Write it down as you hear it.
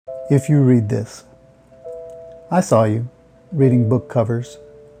If you read this, I saw you reading book covers,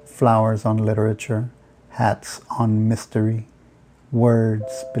 flowers on literature, hats on mystery,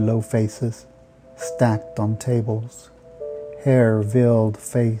 words below faces, stacked on tables, hair veiled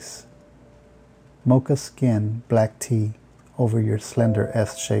face, mocha skin, black tea over your slender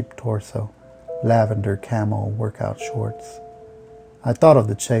S-shaped torso, lavender camo workout shorts. I thought of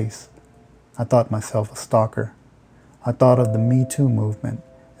the chase. I thought myself a stalker. I thought of the Me Too movement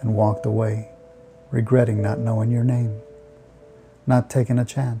and walked away, regretting not knowing your name, not taking a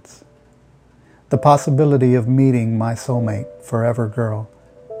chance. The possibility of meeting my soulmate, forever girl,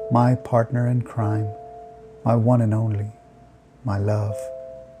 my partner in crime, my one and only, my love.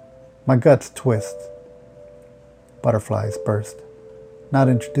 My guts twist. Butterflies burst. Not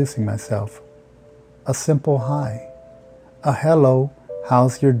introducing myself. A simple hi. A hello,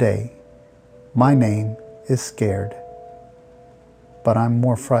 how's your day? My name is Scared. But I'm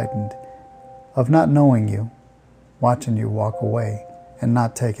more frightened of not knowing you, watching you walk away and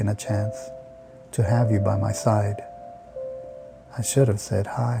not taking a chance to have you by my side. I should have said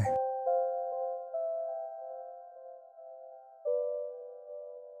hi.